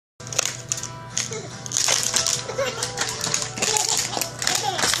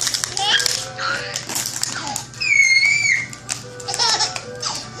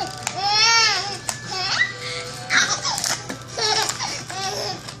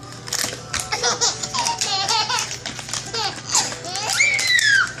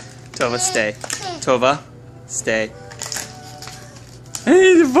Tova, stay. Tova, stay.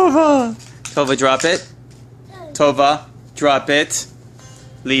 Hey, Tova! Tova, drop it. Tova, drop it.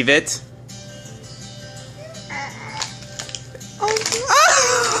 Leave it.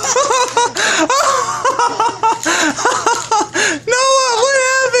 Noah, what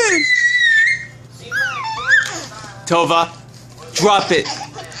happened? Tova, drop it.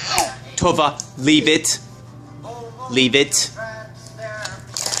 Tova, leave it. Leave it.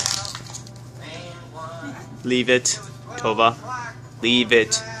 Leave it. Tova, leave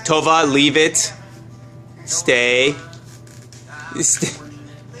it. Tova, leave it. Stay. Stay.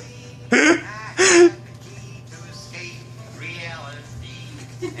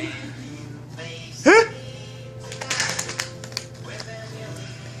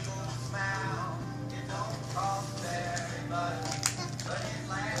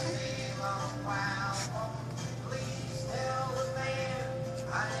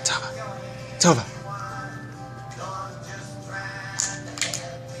 Tova.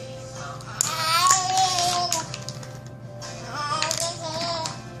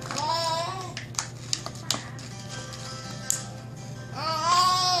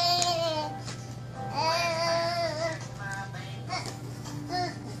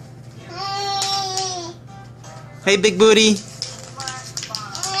 Hey, big booty.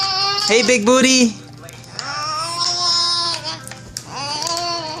 Hey, big booty.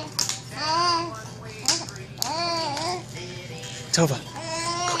 Tova,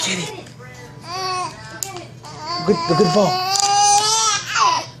 go get it. Good ball.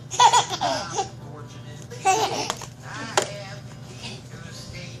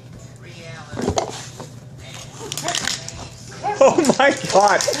 Oh my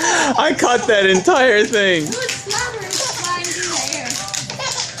god! I caught that entire thing.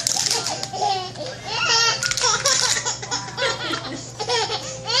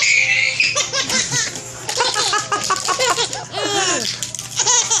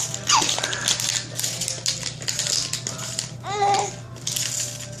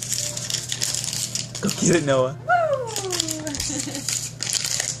 Go get it, Noah.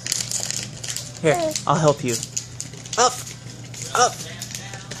 Here, I'll help you. Up! Up!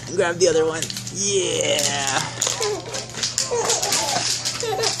 Grab the other one. Yeah!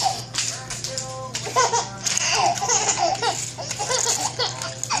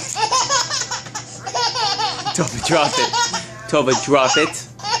 Tova, drop it. Tova, drop it.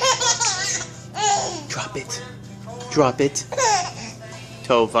 Drop it. Drop it.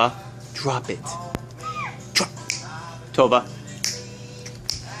 Tova, drop it. Tova.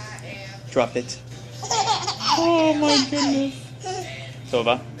 Drop it. Oh my goodness.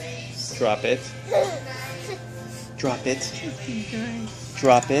 Tova. Drop it. Drop it.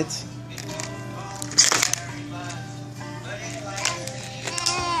 Drop it.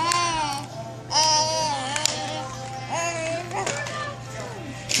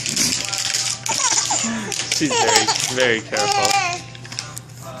 She's very careful.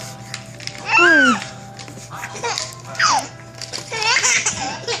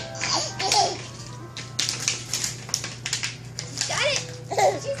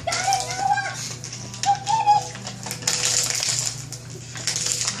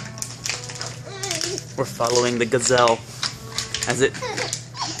 We're following the gazelle as it...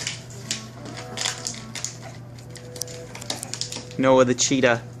 Noah the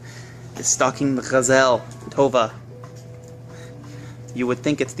cheetah is stalking the gazelle, Tova. You would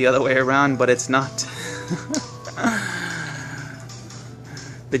think it's the other way around, but it's not.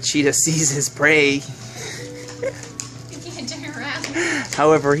 The cheetah sees his prey. You can't turn around.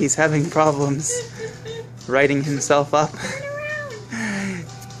 However, he's having problems righting himself up.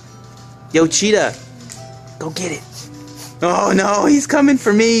 Yo, cheetah! Go get it! Oh no, he's coming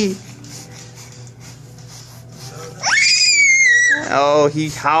for me! Oh, he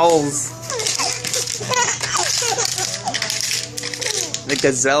howls. The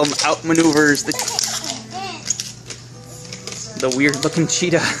gazelle outmaneuvers the weird-looking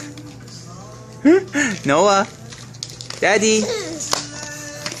cheetah. Noah, Daddy.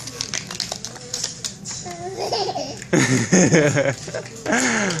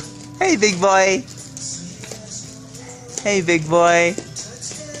 Hey, big boy. Hey, big boy.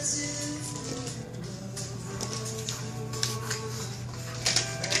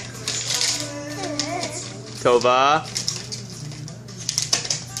 Tova.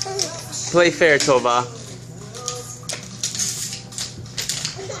 Play fair, Tova.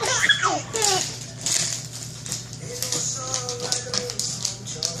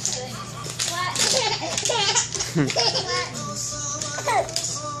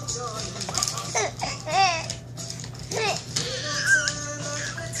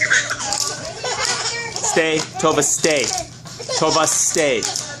 Stay, Tova, stay. Tova, stay.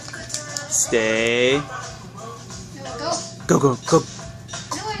 Stay. Go, go, go.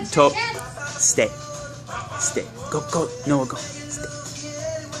 Tova, stay. Stay. Go, go. Noah, go. Stay.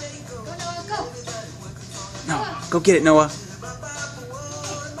 Go, Noah, go. No, go get it, Noah.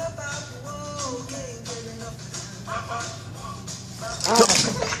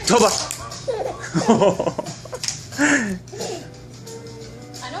 Tova.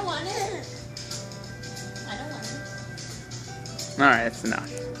 I don't want it. I don't want it. Alright, that's enough.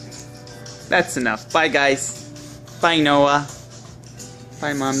 That's enough. Bye, guys. Bye, Noah.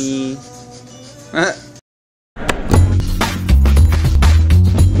 Bye, Mommy.